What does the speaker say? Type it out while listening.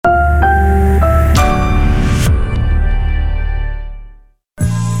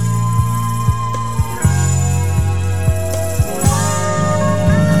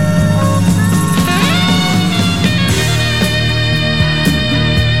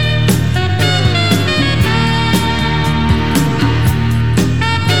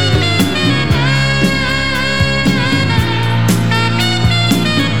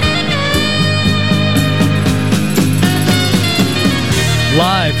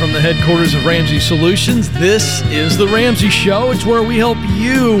from the headquarters of Ramsey Solutions. This is The Ramsey Show. It's where we help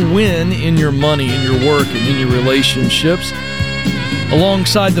you win in your money, in your work, and in your relationships.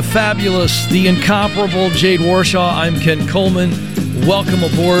 Alongside the fabulous, the incomparable Jade Warshaw, I'm Ken Coleman. Welcome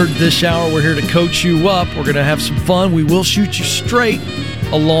aboard this hour. We're here to coach you up. We're going to have some fun. We will shoot you straight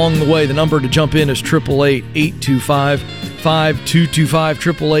along the way. The number to jump in is 888-825-5225,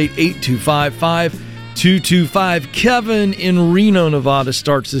 888-825-5225. Kevin in Reno, Nevada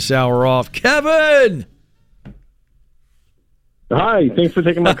starts this hour off. Kevin! Hi, thanks for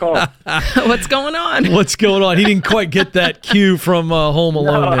taking my call. What's going on? What's going on? He didn't quite get that cue from Home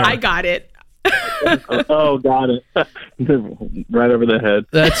Alone there. I got it. Oh, got it. Right over the head.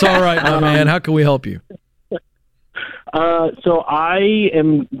 That's all right, my man. How can we help you? So I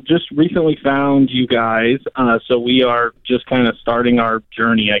am just recently found you guys. So we are just kind of starting our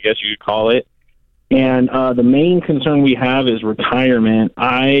journey, I guess you could call it. And the main concern we have is retirement.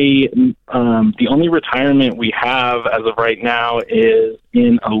 The only retirement we have as of right now is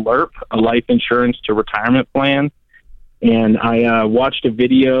in a LIRP, a life insurance to retirement plan. And I watched a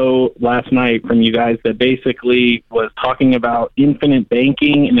video last night from you guys that basically was talking about infinite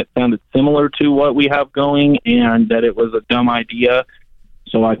banking, and it sounded similar to what we have going, and that it was a dumb idea.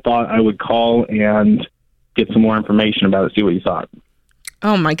 So I thought I would call and get some more information about it, see what you thought.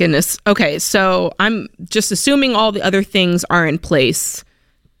 Oh, my goodness. Okay, so I'm just assuming all the other things are in place.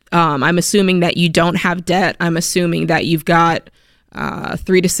 I'm assuming that you don't have debt. I'm assuming that you've got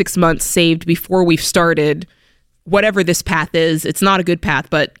 3 to 6 months saved before we've started whatever this path is. It's not a good path,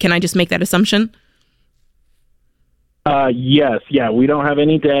 but can I just make that assumption? Yes. Yeah, we don't have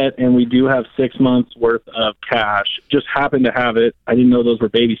any debt, and we do have 6 months worth of cash. Just happen to have it. I didn't know those were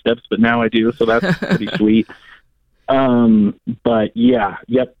baby steps, but now I do, so that's pretty sweet. But yeah,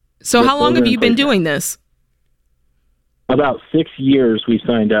 yep. So how long have you been doing this? About 6 years we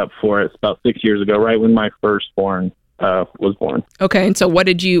signed up for it. About 6 years ago, right when my firstborn was born. Okay, and so what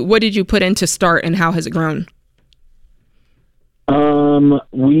did you put in to start, and how has it grown?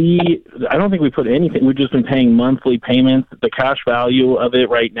 I don't think we put anything. We've just been paying monthly payments. The cash value of it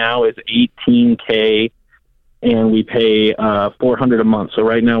right now is $18,000, and we pay $400 a month. So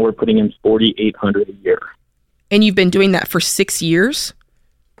right now we're putting in $4,800 a year. And you've been doing that for 6 years?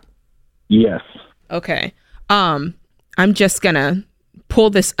 Yes. Okay. I'm just gonna pull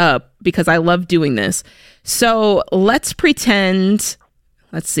this up because I love doing this. So let's pretend.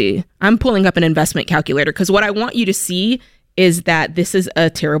 Let's see. I'm pulling up an investment calculator because what I want you to see is that this is a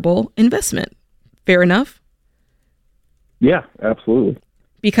terrible investment. Fair enough? Yeah, absolutely.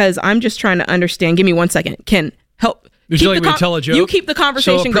 Because I'm just trying to understand. Give me 1 second. Ken, help. Would you like me to tell a joke? You keep the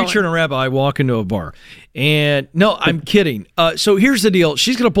conversation going. So a preacher and a rabbi walk into a bar. And no, I'm kidding. So here's the deal.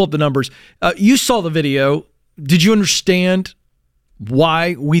 She's going to pull up the numbers. You saw the video. Did you understand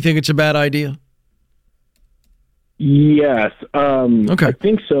why we think it's a bad idea? Yes. Okay. I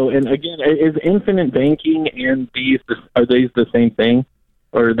think so. And again, is infinite banking and these, are these the same thing?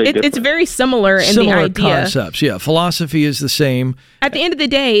 Or are they different? It's very similar in Similar the idea. Concepts, yeah. Philosophy is the same. At the end of the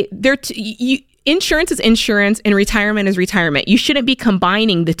day, insurance is insurance and retirement is retirement. You shouldn't be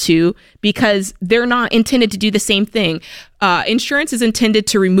combining the two because they're not intended to do the same thing. Insurance is intended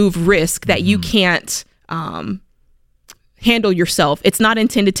to remove risk that you can't handle yourself. It's not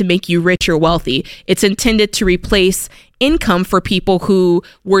intended to make you rich or wealthy. It's intended to replace income for people who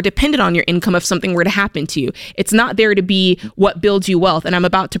were dependent on your income if something were to happen to you. It's not there to be what builds you wealth, and I'm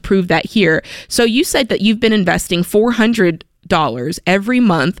about to prove that here. So you said that you've been investing $400 every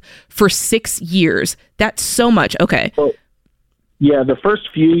month for 6 years. That's so much. Okay. Well, yeah, the first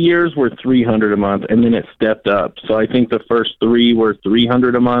few years were $300 a month, and then it stepped up. So I think the first 3 were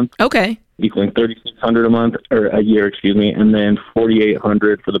 $300 a month. Okay. Equaling $3,600 a month, or a year, excuse me, and then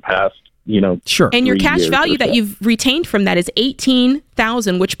 $4,800 for the past, Sure. And your cash value that you've retained from that is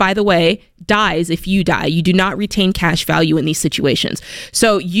 $18,000, which, by the way, dies if you die. You do not retain cash value in these situations.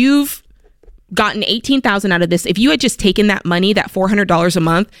 So you've gotten $18,000 out of this. If you had just taken that money, that $400 a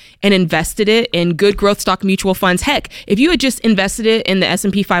month, and invested it in good growth stock mutual funds, heck, if you had just invested it in the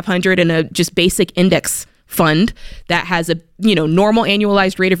S&P 500 in a just basic index fund that has a normal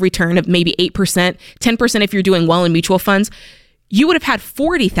annualized rate of return of maybe 8%, 10% if you're doing well in mutual funds, you would have had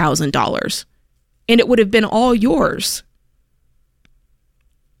 $40,000 and it would have been all yours.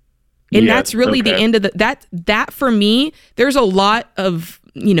 And that's really the end of that for me. There's a lot of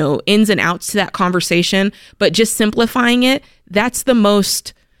ins and outs to that conversation, but just simplifying it, that's the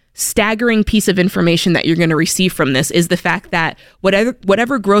most staggering piece of information that you're going to receive from this is the fact that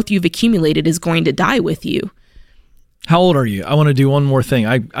whatever growth you've accumulated is going to die with you. How old are you? I want to do one more thing.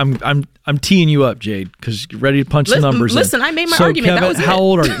 I'm teeing you up, Jade, because you're ready to punch the numbers Listen, in. I made my argument. Kevin, that was how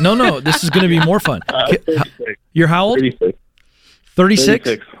old are you? No, this is going to be more fun. 36. You're how old? 36. 36?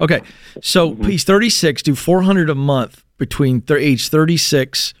 36. Okay. So he's 36, do $400 a month between age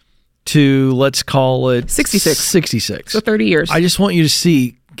 36 to, let's call it 66. So 30 years. I just want you to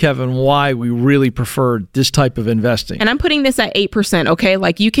see, Kevin, why we really prefer this type of investing. And I'm putting this at 8%, okay?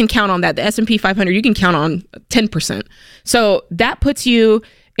 Like you can count on that. The S&P 500, you can count on 10%. So that puts you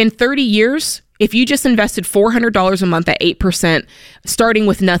in 30 years, if you just invested $400 a month at 8%, starting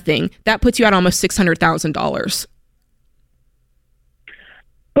with nothing, that puts you at almost $600,000.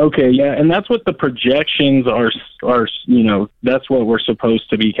 Okay, yeah, and that's what the projections are, that's what we're supposed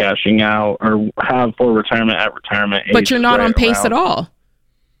to be cashing out or have for retirement at retirement age. But you're not on pace at all.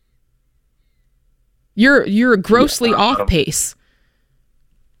 You're grossly off pace.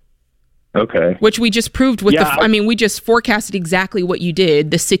 Okay. Which we just proved with we just forecasted exactly what you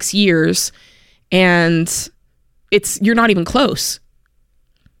did, the 6 years, and you're not even close.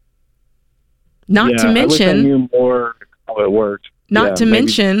 Not to mention, I wish I knew more how it worked. Not to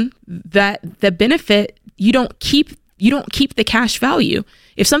mention that the benefit, you don't keep the cash value.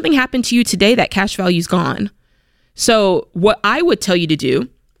 If something happened to you today, that cash value is gone. So what I would tell you to do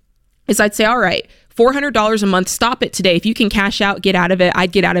is I'd say, all right, $400 a month, stop it today. If you can cash out, get out of it.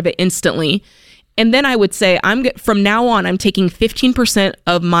 I'd get out of it instantly. And then I would say, from now on, I'm taking 15%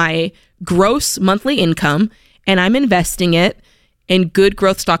 of my gross monthly income and I'm investing it in good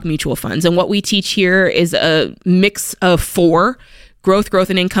growth stock mutual funds. And what we teach here is a mix of 4: growth,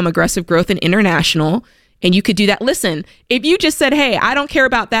 and income, aggressive growth, and international. And you could do that. Listen, if you just said, hey, I don't care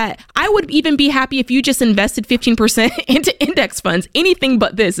about that, I would even be happy if you just invested 15% into index funds. Anything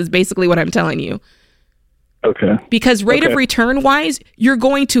but this is basically what I'm telling you. Okay. Because rate of return wise, you're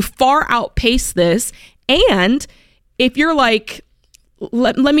going to far outpace this. And if you're like,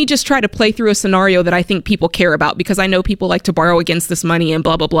 let me just try to play through a scenario that I think people care about, because I know people like to borrow against this money and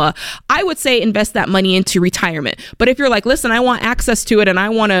blah, blah, blah. I would say invest that money into retirement. But if you're like, listen, I want access to it and I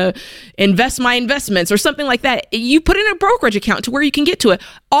want to invest my investments or something like that, you put in a brokerage account to where you can get to it.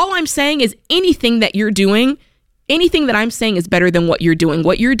 All I'm saying is anything that you're doing, anything that I'm saying is better than what you're doing.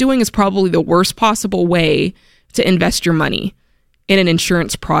 What you're doing is probably the worst possible way to invest your money in an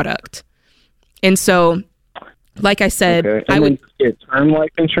insurance product. And so, like I said, I would get term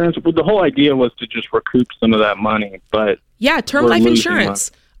life insurance. Well, the whole idea was to just recoup some of that money, but term life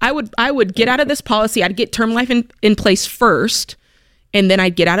insurance. I would get out of this policy. I'd get term life in place first, and then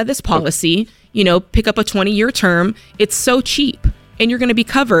I'd get out of this policy. Pick up a 20-year term. It's so cheap, and you're going to be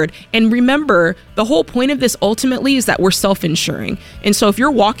covered. And remember, the whole point of this ultimately is that we're self-insuring. And so if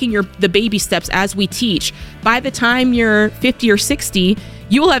you're walking the baby steps as we teach, by the time you're 50 or 60.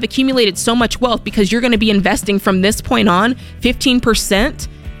 You will have accumulated so much wealth because you're going to be investing from this point on 15%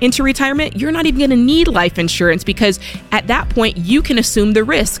 into retirement. You're not even going to need life insurance because at that point you can assume the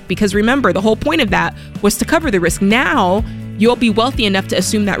risk, because remember, the whole point of that was to cover the risk. Now you'll be wealthy enough to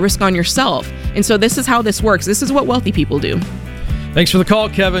assume that risk on yourself. And so this is how this works. This is what wealthy people do. Thanks for the call,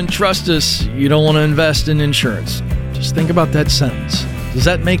 Kevin. Trust us, you don't want to invest in insurance. Just think about that sentence. Does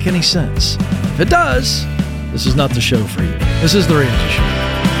that make any sense? If it does, this is not the show for you. This is The Ramsey Show.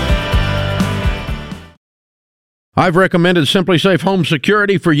 I've recommended Simply Safe Home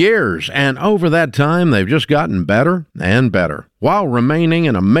Security for years, and over that time, they've just gotten better and better, while remaining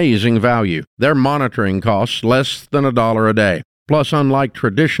an amazing value. Their monitoring costs less than $1 a day. Plus, unlike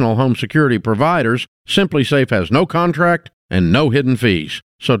traditional home security providers, Simply Safe has no contract and no hidden fees.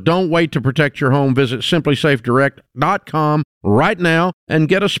 So don't wait to protect your home. Visit simplysafedirect.com right now and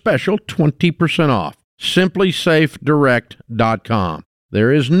get a special 20% off. simplysafedirect.com.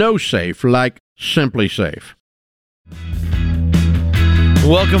 There is no safe like Simply Safe.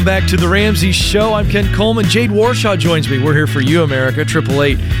 Welcome back to The Ramsey Show. I'm Ken Coleman. Jade Warshaw joins me. We're here for you, America.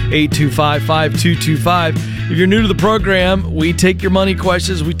 888-825-5225. If you're new to the program, we take your money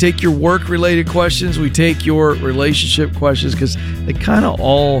questions, we take your work-related questions, we take your relationship questions, because they kind of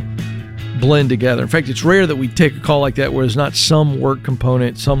all blend together. In fact, it's rare that we take a call like that where there's not some work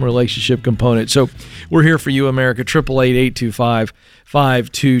component, some relationship component. So we're here for you, America.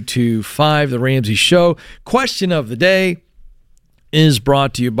 888-825-5225. The Ramsey Show. Question of the day is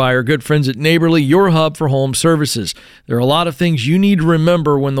brought to you by our good friends at Neighborly, your hub for home services. There are a lot of things you need to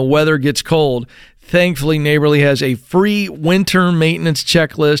remember when the weather gets cold. Thankfully, Neighborly has a free winter maintenance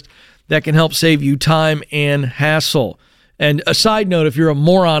checklist that can help save you time and hassle. And a side note, if you're a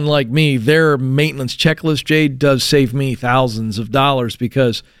moron like me, their maintenance checklist, Jade, does save me thousands of dollars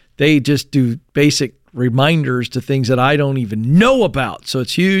because they just do basic reminders to things that I don't even know about. So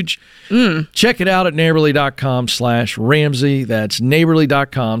it's huge. Check it out at neighborly.com/Ramsey. That's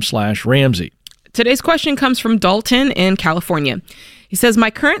neighborly.com/Ramsey. Today's question comes from Dalton in California. He says,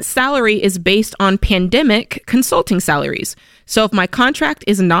 my current salary is based on pandemic consulting salaries. So if my contract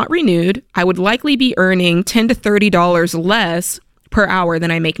is not renewed, I would likely be earning $10 to $30 less per hour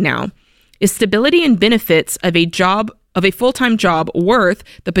than I make now. Is stability and benefits of a full-time job worth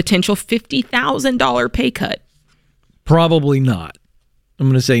the potential $50,000 pay cut? Probably not. I'm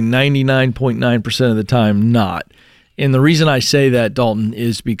going to say 99.9% of the time not. And the reason I say that, Dalton,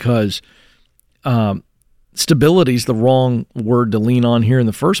 is because stability is the wrong word to lean on here in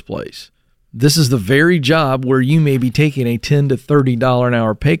the first place. This is the very job where you may be taking a $10 to $30 an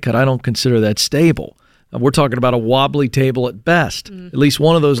hour pay cut. I don't consider that stable. We're talking about a wobbly table at best. At least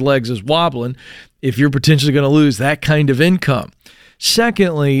one of those legs is wobbling if you're potentially going to lose that kind of income.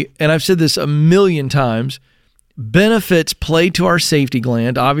 Secondly, and I've said this a million times, benefits play to our safety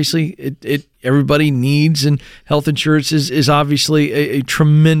gland. Obviously, it everybody needs, and health insurance is obviously a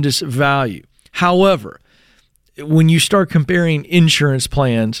tremendous value. However, when you start comparing insurance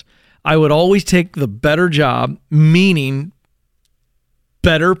plans, I would always take the better job, meaning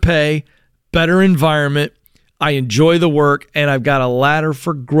better pay, better environment. I enjoy the work, and I've got a ladder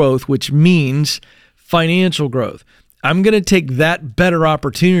for growth, which means financial growth. I'm going to take that better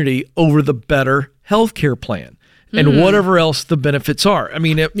opportunity over the better healthcare plan and whatever else the benefits are. I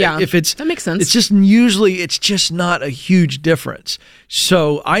mean, if it's that makes sense. It's just it's just not a huge difference.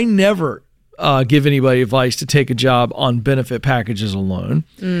 So I never give anybody advice to take a job on benefit packages alone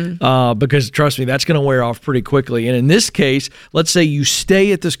because, trust me, that's going to wear off pretty quickly. And in this case, let's say you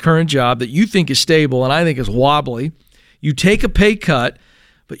stay at this current job that you think is stable and I think is wobbly. You take a pay cut,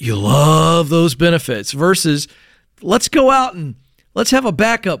 but you love those benefits versus let's go out and let's have a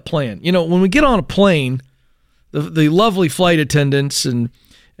backup plan. You know, when we get on a plane, the lovely flight attendants and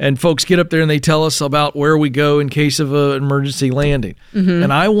folks get up there and they tell us about where we go in case of an emergency landing.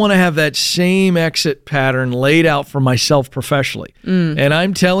 And I want to have that same exit pattern laid out for myself professionally. And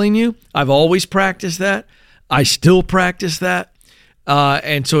I'm telling you, I've always practiced that. I still practice that.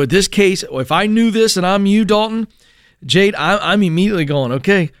 And so in this case, if I knew this and I'm you, Dalton, Jade, I'm immediately going,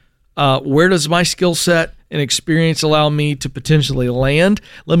 okay, where does my skill set and experience allow me to potentially land?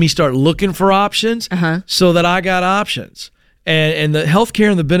 Let me start looking for options so that I got options. And the healthcare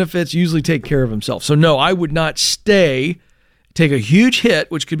and the benefits usually take care of themselves. So no, I would not take a huge hit,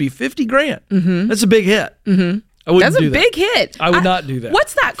 which could be $50,000. That's a big hit. I wouldn't do that. That's a big hit. I would not do that.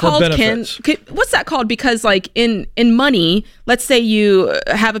 What's that called, Ken? What's that called? Because like in money, let's say you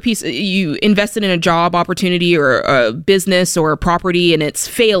have you invested in a job opportunity or a business or a property and it's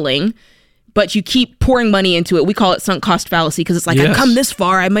failing, but you keep pouring money into it. We call it sunk cost fallacy because it's like, I've come this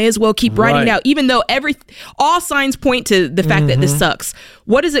far, I may as well keep riding it out, even though all signs point to the fact that this sucks.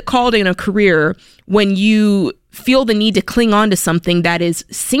 What is it called in a career when you feel the need to cling on to something that is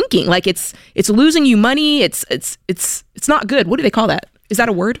sinking? Like it's losing you money. It's not good. What do they call that? Is that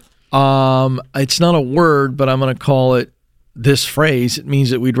a word? It's not a word, but I'm going to call it this phrase. It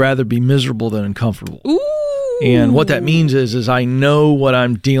means that we'd rather be miserable than uncomfortable. Ooh. And what that means is I know what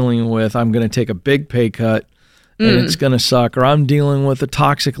I'm dealing with. I'm going to take a big pay cut and it's going to suck. Or I'm dealing with a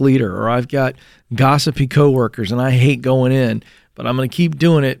toxic leader, or I've got gossipy coworkers and I hate going in, but I'm going to keep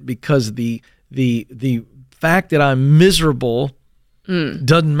doing it because the fact that I'm miserable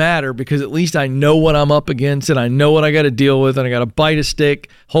doesn't matter, because at least I know what I'm up against and I know what I got to deal with, and I got to bite a stick,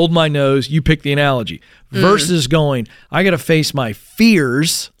 hold my nose. You pick the analogy. Versus going, I got to face my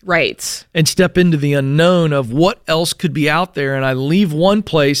fears, right, and step into the unknown of what else could be out there, and I leave one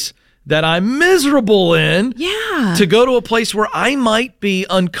place that I'm miserable in, to go to a place where I might be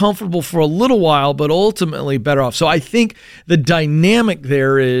uncomfortable for a little while, but ultimately better off. So I think the dynamic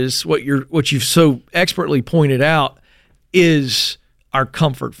there is what you've so expertly pointed out is our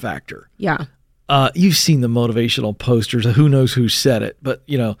comfort factor. Yeah. You've seen the motivational posters. Who knows who said it, but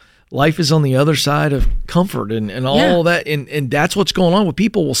life is on the other side of comfort and all that. And that's what's going on with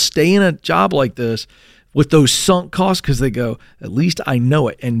people will stay in a job like this with those sunk costs because they go, at least I know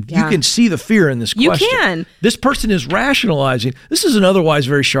it. And you can see the fear in this question. You can. This person is rationalizing. This is an otherwise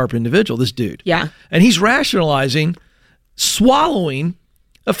very sharp individual, this dude. Yeah. And he's rationalizing, swallowing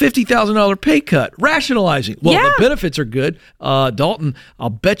a $50,000 pay cut, rationalizing. Well, the benefits are good. Dalton, I'll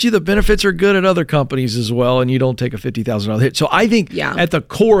bet you the benefits are good at other companies as well, and you don't take a $50,000 hit. So I think at the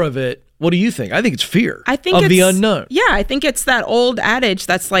core of it, what do you think? I think it's fear of the unknown. Yeah, I think it's that old adage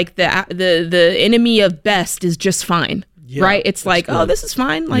that's like the enemy of best is just fine, right? It's like, good. Oh, this is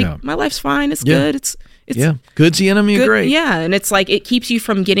fine. Like my life's fine. It's good. It's good's the enemy of great. Yeah, and it's like it keeps you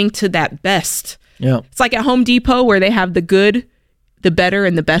from getting to that best. Yeah. It's like at Home Depot where they have the good, the better,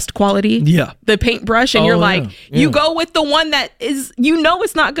 and the best quality. Yeah. The paintbrush, and you're like, you go with the one that is,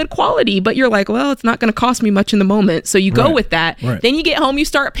 it's not good quality, but you're like, well, it's not going to cost me much in the moment. So you go with that. Right. Then you get home, you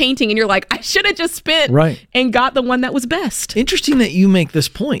start painting, and you're like, I should have just spent and got the one that was best. Interesting that you make this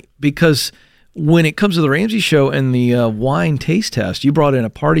point, because when it comes to the Ramsey Show and the wine taste test, you brought in a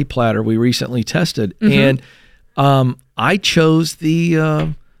party platter we recently tested, and I chose the good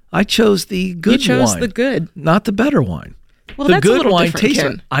wine. You chose the good, not the better wine. Well, the that's good a little wine different, tastes.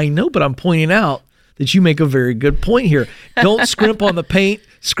 Ken. I know, but I'm pointing out that you make a very good point here. Don't scrimp on the paint,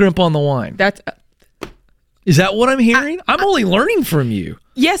 scrimp on the wine. Is that what I'm hearing? I'm only learning from you.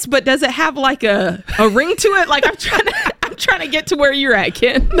 Yes, but does it have like a ring to it? Like I'm trying to get to where you're at,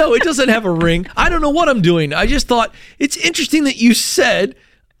 Ken. No, it doesn't have a ring. I don't know what I'm doing. I just thought it's interesting that you said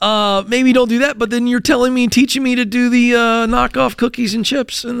maybe don't do that, but then you're teaching me to do the knockoff cookies and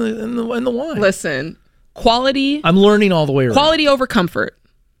chips and the wine. Listen, quality. I'm learning all the way around. Quality over comfort.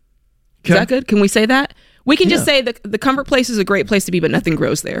 Is that good? Can we say that? We can just say the comfort place is a great place to be, but nothing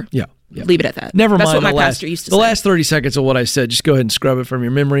grows there. Yeah. Leave it at that. Never mind. That's what my pastor used to say. The last 30 seconds of what I said, just go ahead and scrub it from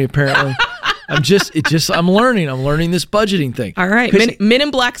your memory, apparently. I'm learning. I'm learning this budgeting thing. All right. Men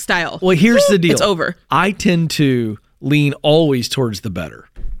in Black style. Well, here's the deal. It's over. I tend to lean always towards the better.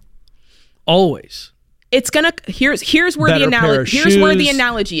 Always. It's gonna here's where better the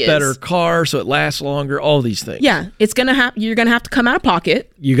analogy is. Better car, so it lasts longer. All these things. Yeah, it's gonna you're gonna have to come out of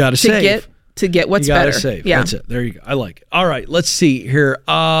pocket. You got to save to get what's you better. Save. Yeah, that's it. There you go. I like it. All right, let's see here.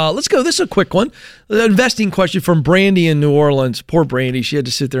 Let's go. This is a quick one. The investing question from Brandy in New Orleans. Poor Brandy. She had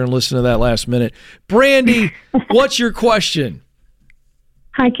to sit there and listen to that last minute. Brandy, what's your question?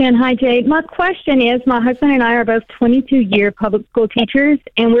 Hi, Ken. Hi, Jay. My question is, my husband and I are both 22-year public school teachers,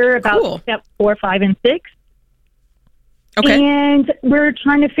 and we're about step 4, 5, and 6. Okay. And we're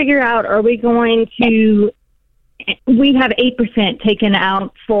trying to figure out, we have 8% taken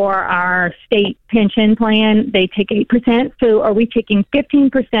out for our state pension plan. They take 8%. So are we taking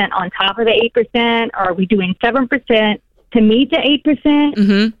 15% on top of the 8%? Or are we doing 7% to meet the 8%?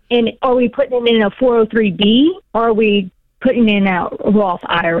 Mm-hmm. And are we putting it in a 403B, or are we putting in a Roth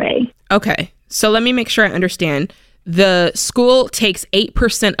IRA? Okay. So let me make sure I understand. The school takes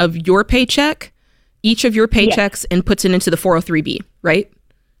 8% of your paycheck, each of your paychecks, and puts it into the 403B, right?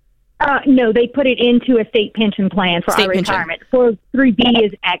 No, they put it into a state pension plan for our retirement. 403B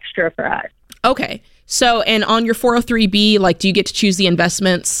is extra for us. Okay. So, and on your 403B, like, do you get to choose the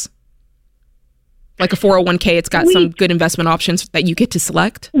investments? Like a 401k, it's got some good investment options that you get to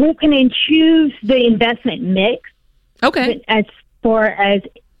select? We can choose the investment mix. Okay. As far as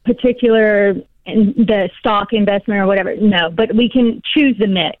particular the stock investment or whatever, no. But we can choose the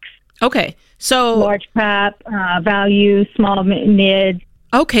mix. Okay. So large cap, value, small, mid.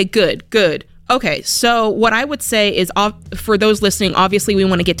 Okay, good. Okay, so what I would say is, for those listening, obviously we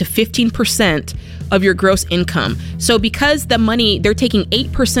want to get to 15% of your gross income. So because the money, they're taking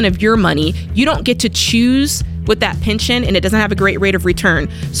 8% of your money, you don't get to choose with that pension, and it doesn't have a great rate of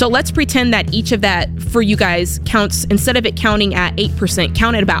return. So let's pretend that each of that for you guys counts, instead of it counting at 8%,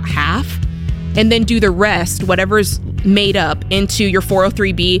 count at about half, and then do the rest, whatever's made up, into your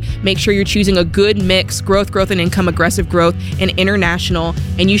 403B. Make sure you're choosing a good mix: growth and income, aggressive growth, and international,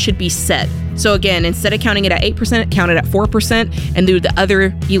 and you should be set. So again, instead of counting it at 8%, count it at 4% and do the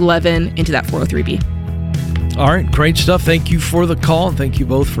other 11 into that 403B. All right, great stuff. Thank you for the call, and thank you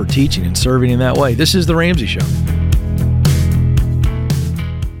both for teaching and serving in that way. This is The Ramsey Show.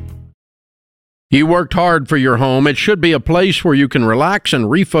 You worked hard for your home. It should be a place where you can relax and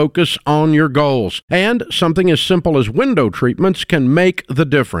refocus on your goals. And something as simple as window treatments can make the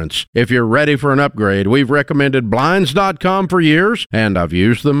difference. If you're ready for an upgrade, we've recommended Blinds.com for years, and I've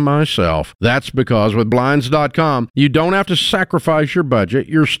used them myself. That's because with Blinds.com, you don't have to sacrifice your budget,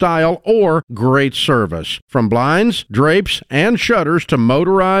 your style, or great service. From blinds, drapes, and shutters to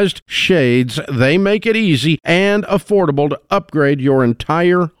motorized shades, they make it easy and affordable to upgrade your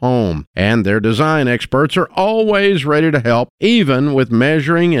entire home. And their design experts are always ready to help, even with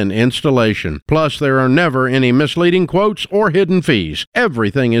measuring and installation. Plus, there are never any misleading quotes or hidden fees.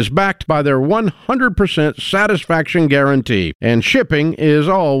 Everything is backed by their 100% satisfaction guarantee, and shipping is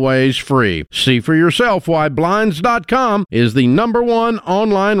always free. See for yourself why Blinds.com is the #1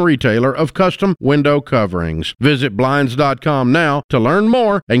 online retailer of custom window coverings. Visit Blinds.com now to learn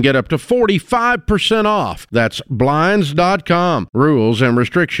more and get up to 45% off. That's Blinds.com. Rules and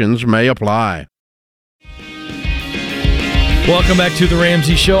restrictions may apply. Welcome back to The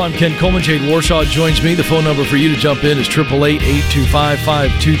Ramsey Show. I'm Ken Coleman. Jade Warshaw joins me. The phone number for you to jump in is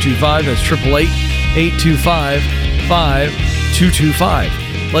 888-825-5225. That's 888-825-5225.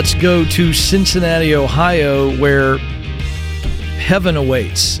 Let's go to Cincinnati, Ohio, where Heaven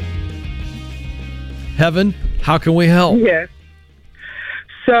awaits. Heaven, how can we help? Yes.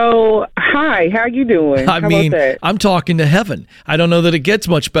 So, hi, how you doing? I mean, I'm talking to Heaven. I don't know that it gets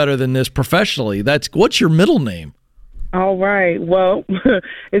much better than this professionally. What's your middle name? All right. Well,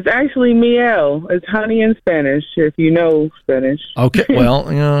 it's actually Miel. It's honey in Spanish, if you know Spanish. Okay. Well,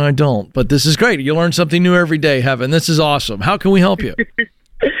 I don't. But this is great. You learn something new every day, Heaven. This is awesome. How can we help you?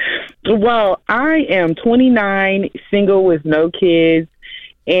 Well, I am 29, single with no kids,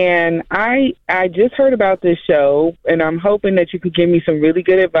 and I just heard about this show, and I'm hoping that you could give me some really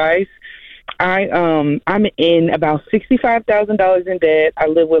good advice. I'm in about $65,000 in debt. I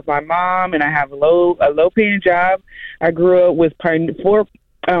live with my mom, and I have a low paying job. I grew up with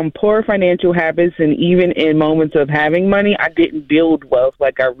poor financial habits, and even in moments of having money, I didn't build wealth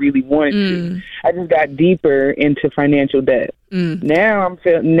like I really wanted to. I just got deeper into financial debt. Now I'm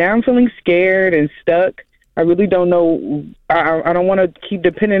feeling scared and stuck. I really don't know. I don't want to keep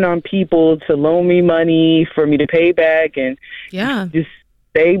depending on people to loan me money for me to pay back and just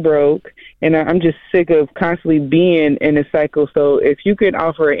stay broke. And I'm just sick of constantly being in a cycle. So if you could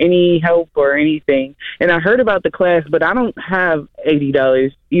offer any help or anything. And I heard about the class, but I don't have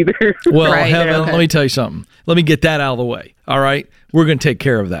 $80 either. Well, Heaven, let me tell you something. Let me get that out of the way. All right? We're going to take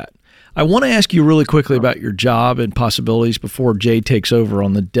care of that. I want to ask you really quickly about your job and possibilities before Jay takes over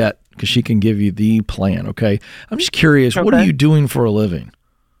on the debt, because she can give you the plan, okay? I'm just curious, What are you doing for a living?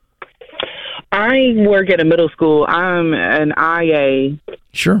 I work at a middle school. I'm an IA.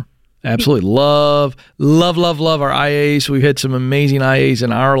 Sure. Absolutely. Love our IAs. We've had some amazing IAs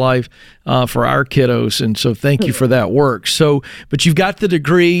in our life for our kiddos, and so thank you for that work. So, but you've got the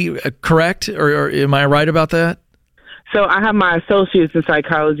degree, correct? Or am I right about that? So I have my associates in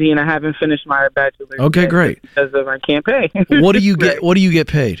psychology, and I haven't finished my bachelor's. Okay, great. Because of I can't pay. What do you get? What do you get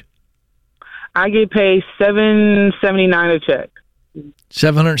paid? I get paid $779 a check.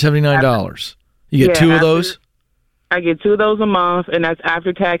 $779. You get two of those? I get 2 of those a month, and that's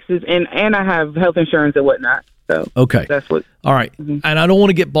after taxes, and I have health insurance and whatnot. So okay, that's what. All right, and I don't want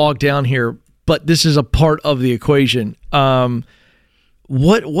to get bogged down here, but this is a part of the equation.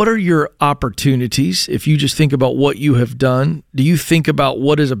 What are your opportunities? If you just think about what you have done, do you think about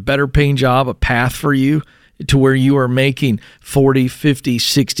what is a better paying job, a path for you to where you are making $40,000,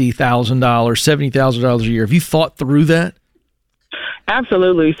 $50,000, $60,000, $70,000 a year? Have you thought through that?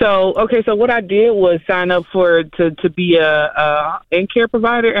 Absolutely. So what I did was sign up to be a in-care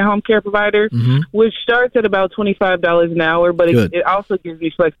provider, a home care provider, which starts at about $25 an hour, but it also gives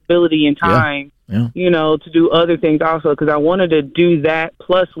me flexibility and time, to do other things also, because I wanted to do that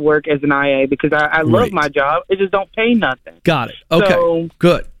plus work as an IA, because I love my job. It just don't pay nothing. Got it. Okay. So,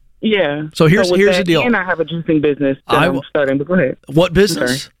 good. Yeah. So here's the deal. And I have a juicing business that I'm starting, but go ahead. What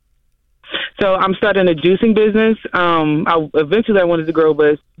business? So I'm starting a juicing business. Eventually I wanted to grow,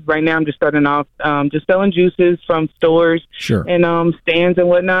 but right now I'm just starting off just selling juices from stores and stands and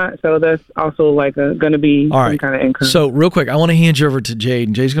whatnot. So that's also like going to be some kind of income. So real quick, I want to hand you over to Jade,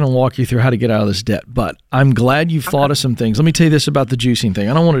 and Jade's going to walk you through how to get out of this debt. But I'm glad you've thought of some things. Let me tell you this about the juicing thing.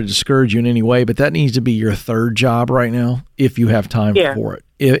 I don't want to discourage you in any way, but that needs to be your third job right now if you have time for it.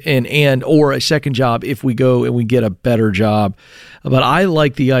 And or a second job if we go and we get a better job. But I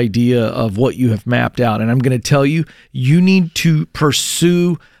like the idea of what you have mapped out. And I'm going to tell you, you need to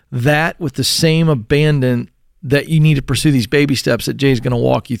pursue that with the same abandon that you need to pursue these baby steps that Jay's going to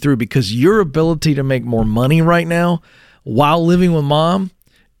walk you through, because your ability to make more money right now while living with mom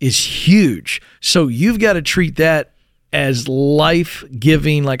is huge. So you've got to treat that as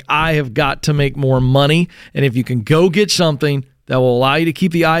life-giving, like I have got to make more money. And if you can go get something that will allow you to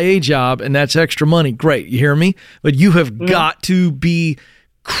keep the IA job, and that's extra money, great. You hear me? But you have got to be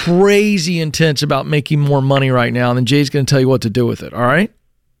crazy intense about making more money right now, and then Jay's going to tell you what to do with it, all right?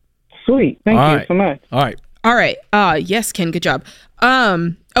 Sweet. Thank you so much. All right. Yes, Ken, good job.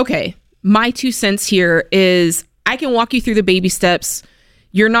 Okay, my 2 cents here is I can walk you through the baby steps.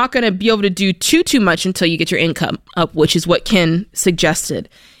 You're not going to be able to do too much until you get your income up, which is what Ken suggested.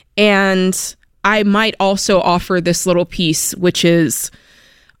 And I might also offer this little piece, which is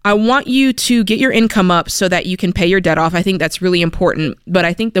I want you to get your income up so that you can pay your debt off. I think that's really important. But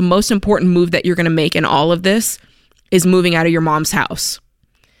I think the most important move that you're going to make in all of this is moving out of your mom's house,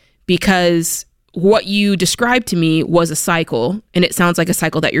 because what you described to me was a cycle, and it sounds like a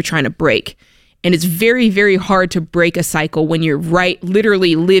cycle that you're trying to break. And it's very, very hard to break a cycle when you're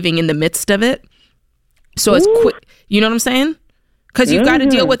literally living in the midst of it. So it's quick. You know what I'm saying? Because you've got to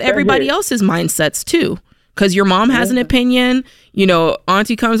deal with everybody else's mindsets too. Because your mom has an opinion,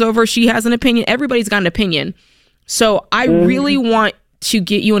 auntie comes over, she has an opinion. Everybody's got an opinion. So I really want to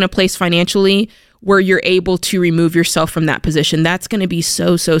get you in a place financially where you're able to remove yourself from that position. That's going to be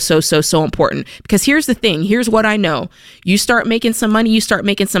so important. Because here's the thing. Here's what I know. You start making some money, you start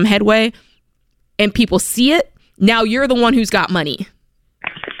making some headway, and people see it. Now you're the one who's got money.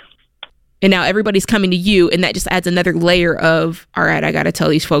 And now everybody's coming to you, and that just adds another layer of, all right, I got to tell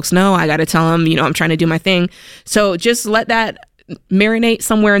these folks no. I got to tell them, I'm trying to do my thing. So just let that marinate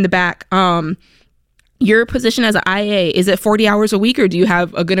somewhere in the back. Your position as an IA, is it 40 hours a week, or do you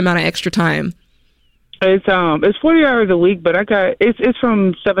have a good amount of extra time? It's 40 hours a week, but it's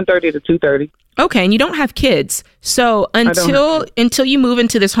from 7:30 to 2:30. Okay, and you don't have kids. So until you move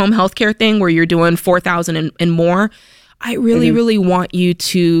into this home health care thing where you're doing 4,000 and more, I really want you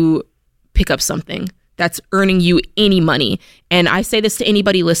to pick up something that's earning you any money. And I say this to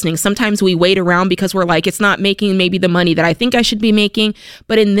anybody listening. Sometimes we wait around because we're like, it's not making maybe the money that I think I should be making.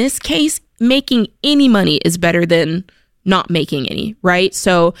 But in this case, making any money is better than not making any, right?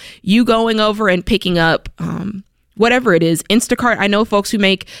 So you going over and picking up whatever it is, Instacart. I know folks who can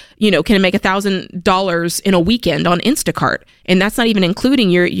make $1,000 in a weekend on Instacart, and that's not even including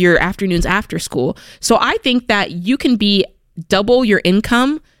your afternoons after school. So I think that you can be double your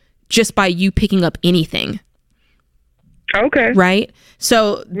income just by you picking up anything. Okay. Right?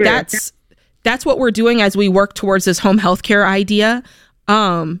 So that's what we're doing as we work towards this home healthcare idea.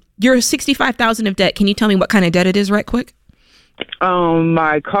 You're $65,000 of debt. Can you tell me what kind of debt it is right quick?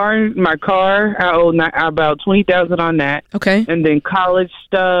 My car, I owe about $20,000 on that. Okay. And then college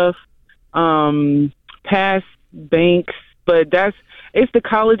stuff, past banks, but it's the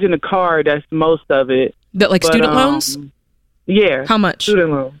college and the car that's most of it. Student loans? Yeah. How much?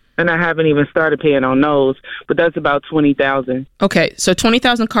 Student loans. And I haven't even started paying on those, but that's about $20,000. Okay, so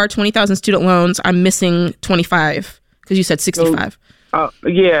 $20,000 car, $20,000 student loans. I'm missing 25 because you said 65.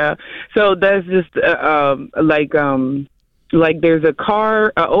 Yeah. So that's just like there's an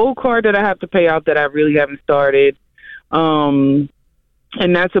old car that I have to pay out that I really haven't started, and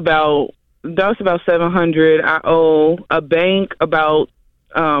that's about $700. I owe a bank about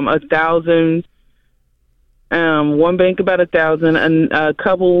 $1,000. One bank about $1,000, and a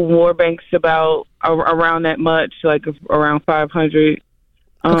couple more banks about around that much, like around $500.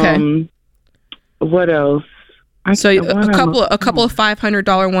 Okay. What else? A couple of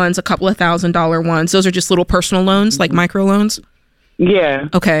 $500 ones, a couple of $1,000 ones. Those are just little personal loans, like micro loans. Yeah.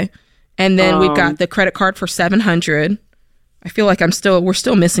 Okay. And then we've got the credit card for $700. I feel like we're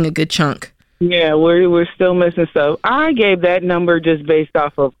still missing a good chunk. Yeah, we're still missing stuff. I gave that number just based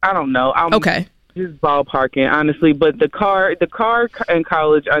off of, I don't know. Okay. Just ballparking, honestly, but the car and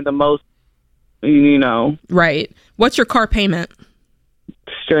college are the most, Right. What's your car payment?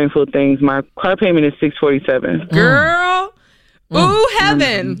 Stressful things. My car payment is $647. Girl, ooh,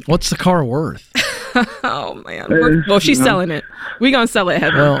 heaven. What's the car worth? Oh man. Well, she's selling it. We gonna sell it,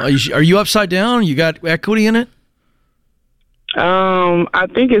 heaven. Well, are you upside down? You got equity in it? I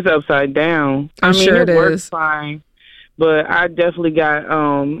think it's upside down. I'm sure it works is fine. But I definitely got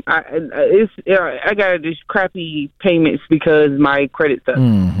I got these crappy payments because my credit sucks.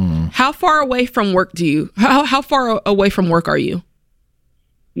 Mm-hmm. How far away from work how far away from work are you?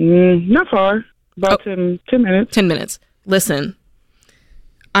 Not far. About 10 minutes. 10 minutes. Listen,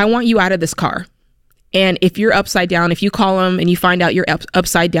 I want you out of this car. And if you're upside down, if you call them and you find out you're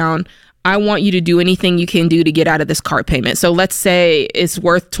upside down, I want you to do anything you can do to get out of this car payment. So let's say it's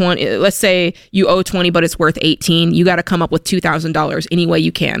worth 20. Let's say you owe 20, but it's worth 18. You got to come up with $2,000 any way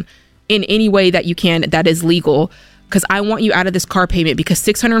you can, in any way that you can that is legal. Because I want you out of this car payment because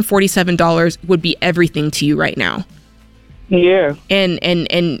 $647 would be everything to you right now. Yeah.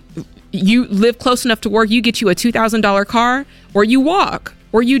 And you live close enough to work, you get you a $2,000 car, or you walk,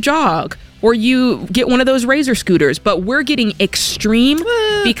 or you jog, or you get one of those Razor scooters. But we're getting extreme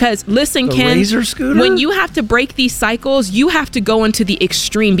because, listen, Ken, Razor scooter? When you have to break these cycles, you have to go into the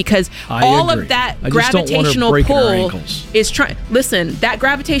extreme because all of that gravitational pull is trying. Listen, that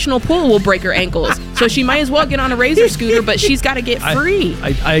gravitational pull will break her ankles. So she might as well get on a Razor scooter, but she's got to get free.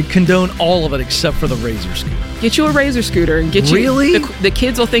 I condone all of it except for the Razor scooter. Get you a Razor scooter and get you. Really? The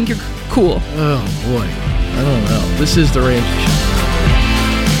kids will think you're cool. Oh boy, I don't know. This is the Ramsey Show.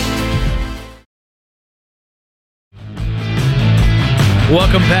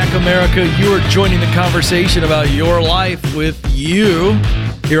 Welcome back, America. You are joining the conversation about your life with you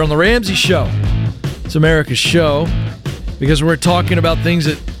here on The Ramsey Show. It's America's show because we're talking about things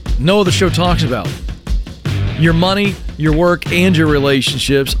that no other show talks about. Your money, your work, and your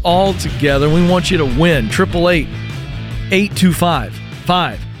relationships all together. We want you to win.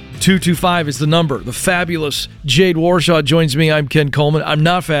 888-825-5225 is the number. The fabulous Jade Warshaw joins me. I'm Ken Coleman. I'm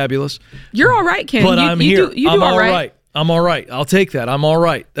not fabulous. You're all right, Ken. But I'm here. You do I'm all right. I'm all right. I'll take that. I'm all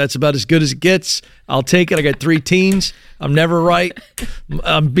right. That's about as good as it gets. I'll take it. I got 3 teens. I'm never right.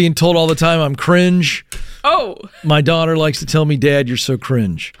 I'm being told all the time I'm cringe. Oh. My daughter likes to tell me, Dad, you're so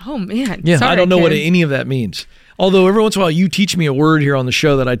cringe. Oh, man. Yeah, Sorry, I don't know what Ken. any of that means. Although every once in a while you teach me a word here on the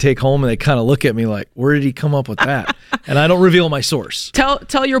show that I take home and they kind of look at me like, where did he come up with that? And I don't reveal my source.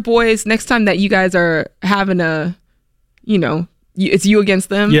 Tell your boys next time that you guys are having a, it's you against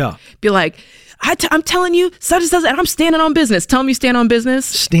them. Yeah. Be like, I'm telling you, such and such, and I'm standing on business. Tell them you stand on business.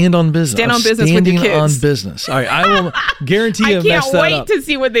 Stand on business. Stand I'm on business with your standing kids. on business. All right, I will guarantee you I mess can't that wait up. to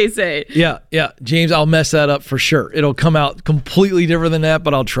see what they say. Yeah, James, I'll mess that up for sure. It'll come out completely different than that,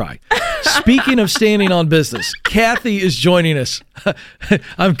 but I'll try. Speaking of standing on business, Kathy is joining us.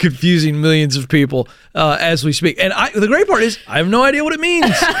 I'm confusing millions of people as we speak. And the great part is I have no idea what it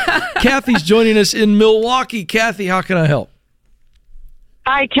means. Kathy's joining us in Milwaukee. Kathy, how can I help?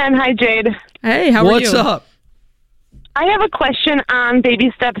 Hi, Ken. Hi, Jade. Hey, how are you? What's up? I have a question on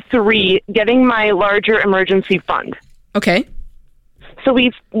baby step 3, getting my larger emergency fund. Okay. So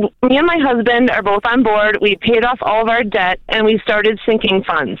me and my husband are both on board. We paid off all of our debt, and we started sinking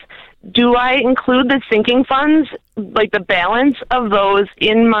funds. Do I include the sinking funds, like the balance of those,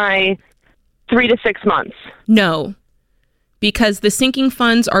 in my 3 to 6 months? No, because the sinking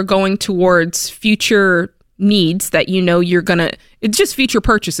funds are going towards future needs that you're gonna, it's just future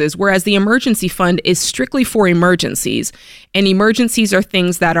purchases, whereas the emergency fund is strictly for emergencies, and emergencies are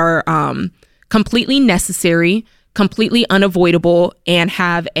things that are completely necessary, completely unavoidable, and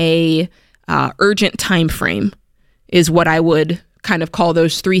have a urgent time frame is what I would kind of call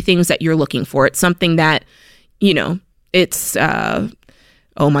those 3 things that you're looking for. It's something that it's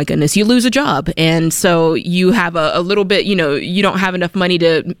oh my goodness, you lose a job. And so you have a little bit, you don't have enough money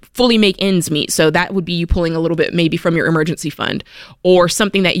to fully make ends meet. So that would be you pulling a little bit maybe from your emergency fund, or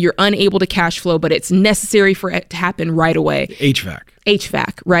something that you're unable to cash flow, but it's necessary for it to happen right away.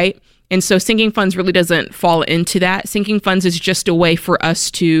 HVAC, right? And so sinking funds really doesn't fall into that. Sinking funds is just a way for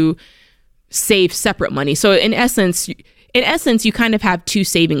us to save separate money. So in essence, you kind of have 2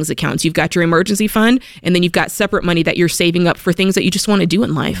 savings accounts. You've got your emergency fund, and then you've got separate money that you're saving up for things that you just want to do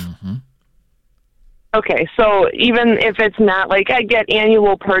in life. Mm-hmm. Okay, so even if it's not like I get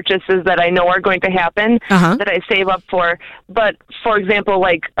annual purchases that I know are going to happen, that I save up for, but for example,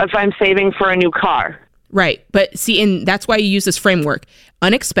 like if I'm saving for a new car. Right, but see, and that's why you use this framework.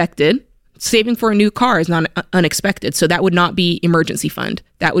 Unexpected, saving for a new car is not unexpected, so that would not be emergency fund.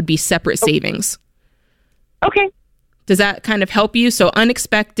 That would be separate savings. Okay. Does that kind of help you? So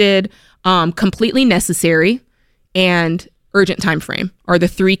unexpected, completely necessary, and urgent time frame are the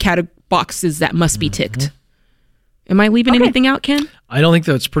 3 boxes that must be ticked. Am I leaving anything out, Ken? I don't think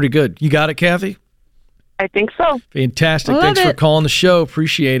that's pretty good. You got it, Kathy? I think so. Fantastic. Thanks for calling the show.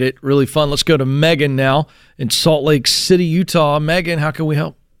 Appreciate it. Really fun. Let's go to Megan now in Salt Lake City, Utah. Megan, how can we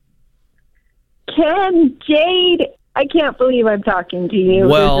help? Ken, Jade, I can't believe I'm talking to you.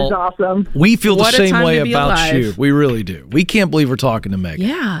 Well, this is awesome. We feel the What a same time way to be about alive. you. We really do. We can't believe we're talking to Megan.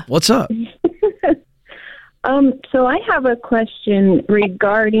 Yeah. What's up? So I have a question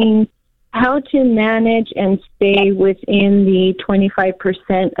regarding how to manage and stay within the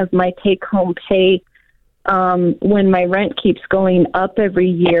 25% of my take-home pay when my rent keeps going up every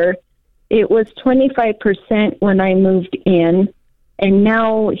year. It was 25% when I moved in, and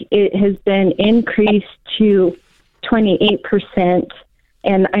now it has been increased to 28%,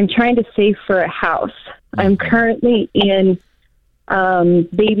 and I'm trying to save for a house. I'm currently in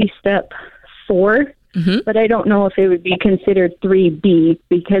baby step 4, but I don't know if it would be considered 3B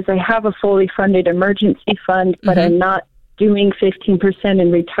because I have a fully funded emergency fund, but I'm not doing 15%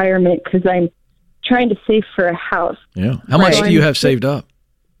 in retirement because I'm trying to save for a house. Yeah. How much do you have saved up?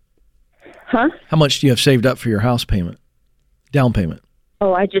 Huh? How much do you have saved up for your house payment? Down payment?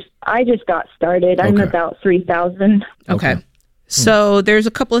 Oh, I just got started. I'm Okay. about 3,000. Okay. So there's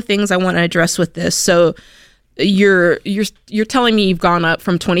a couple of things I want to address with this. So you're telling me you've gone up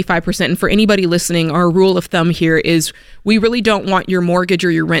from 25%. And for anybody listening, our rule of thumb here is we really don't want your mortgage or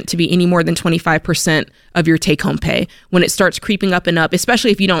your rent to be any more than 25% of your take-home pay. When it starts creeping up and up,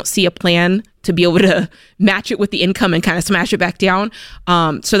 especially if you don't see a plan to be able to match it with the income and kind of smash it back down.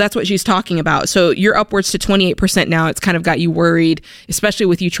 So that's what she's talking about. So you're upwards to 28% now. It's kind of got you worried, especially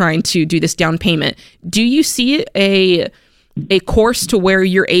with you trying to do this down payment. Do you see a course to where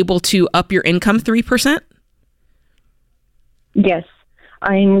you're able to up your income 3%? Yes.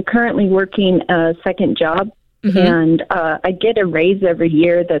 I'm currently working a second job, and I get a raise every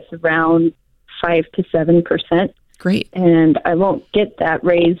year that's around 5 to 7%. Great. And I won't get that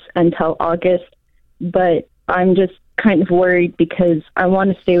raise until August, but I'm just kind of worried because I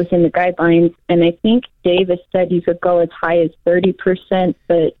want to stay within the guidelines. And I think Davis said you could go as high as 30%,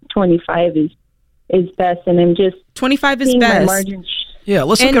 but 25 is best. And I'm just 25 is seeing best. my margins. Yeah,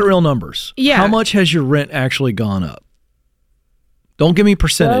 let's look at real numbers. Yeah. How much has your rent actually gone up? Don't give me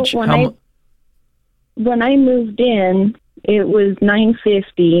percentage. Well, when I moved in, it was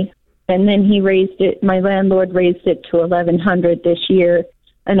 $950, and then he raised it. My landlord raised it to $1,100 this year,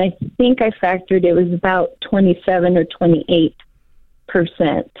 and I think I factored it was about 27 or 28%.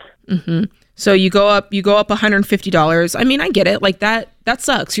 Mm-hmm. So you go up $150. I mean, I get it. Like that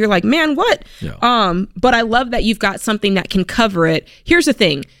sucks. You're like, man, what? Yeah. But I love that you've got something that can cover it. Here's the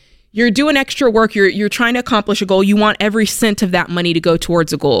thing. You're doing extra work. You're trying to accomplish a goal. You want every cent of that money to go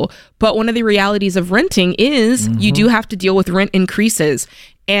towards a goal. But one of the realities of renting is you do have to deal with rent increases.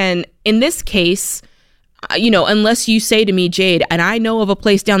 And in this case, unless you say to me, Jade, and I know of a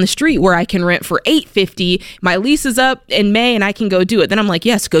place down the street where I can rent for $850, my lease is up in May and I can go do it. Then I'm like,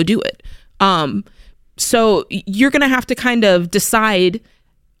 yes, go do it. So you're going to have to kind of decide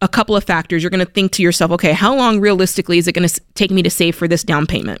a couple of factors. You're going to think to yourself, okay, how long realistically is it going to take me to save for this down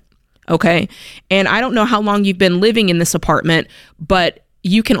payment? Okay. And I don't know how long you've been living in this apartment, but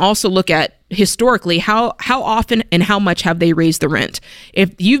you can also look at historically how often and how much have they raised the rent.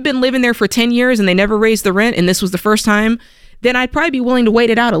 If you've been living there for 10 years and they never raised the rent and this was the first time, then I'd probably be willing to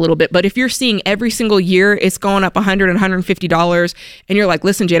wait it out a little bit. But if you're seeing every single year it's going up $100 and $150 and you're like,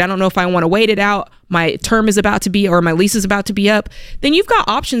 listen, Jade, I don't know if I want to wait it out. My term is about to be, or my lease is about to be up. Then you've got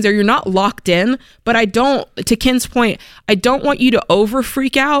options there. You're not locked in. But to Ken's point, I don't want you to over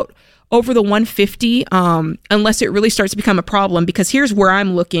freak out over the $150 unless it really starts to become a problem. Because here's where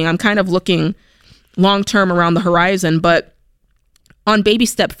I'm looking. I'm kind of looking long term around the horizon. But on baby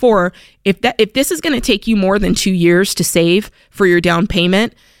step 4, if this is going to take you more than 2 years to save for your down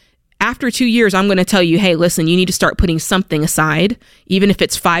payment, after 2 years, I'm going to tell you, hey, listen, you need to start putting something aside, even if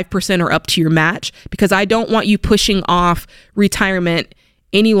it's 5% or up to your match, because I don't want you pushing off retirement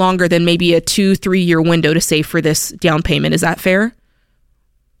any longer than maybe a 2-3 year window to save for this down payment. Is that fair?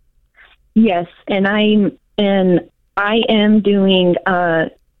 Yes, and I am doing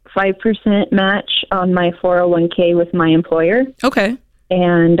a 5% match on my 401k with my employer. Okay.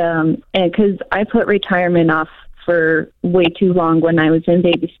 And because I put retirement off for way too long when I was in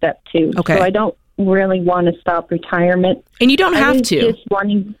baby step 2. Okay. So I don't really want to stop retirement. And you don't have to.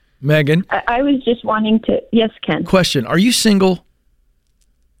 Megan? I was just wanting to. Yes, Ken. Question. Are you single?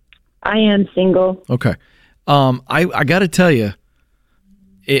 I am single. Okay. I got to tell you,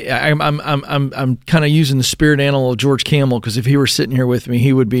 I'm kind of using the spirit animal of George Camel, because if he were sitting here with me,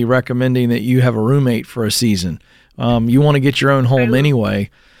 he would be recommending that you have a roommate for a season. You want to get your own home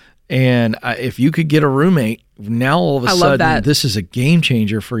anyway. And if you could get a roommate, now all of a sudden, this is a game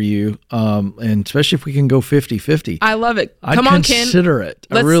changer for you. And especially if we can go 50-50. I love it. Come on, Ken. Consider it.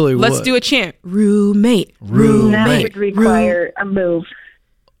 I really would. Let's do a chant. Roommate. That would require a move.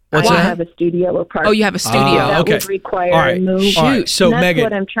 What's I that? have a studio apartment. Oh, you have a studio. That okay. would require All right. a move. All right. So, and that's Megan,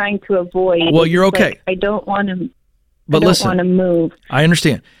 what I'm trying to avoid. Well, you're okay. Like, I don't want to. But listen, want to move. I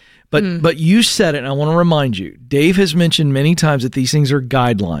understand. But you said it, and I want to remind you, Dave has mentioned many times that these things are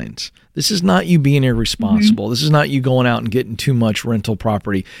guidelines. This is not you being irresponsible. This is not you going out and getting too much rental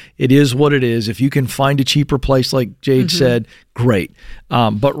property. It is what it is. If you can find a cheaper place, like Jade said, great.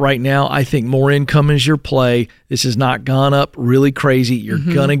 But right now, I think more income is your play. This has not gone up really crazy. You're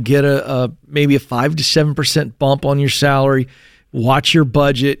going to get maybe a 5 to 7% bump on your salary. Watch your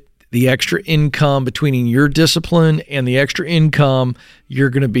budget. The extra income between your discipline and the extra income, you're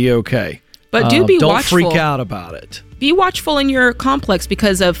going to be okay. But do be don't watchful. Freak out about it. Be watchful in your complex,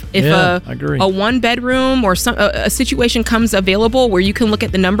 because if I agree. a 1-bedroom or a situation comes available where you can look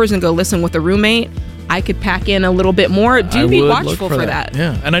at the numbers and go, listen, with a roommate, I could pack in a little bit more. Do be watchful for that.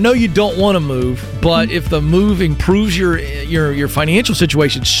 Yeah, and I know you don't want to move, but if the move improves your financial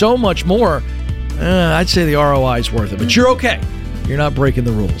situation so much more, I'd say the ROI is worth it. But you're okay. You're not breaking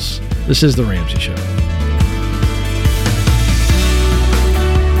the rules. This is The Ramsey Show.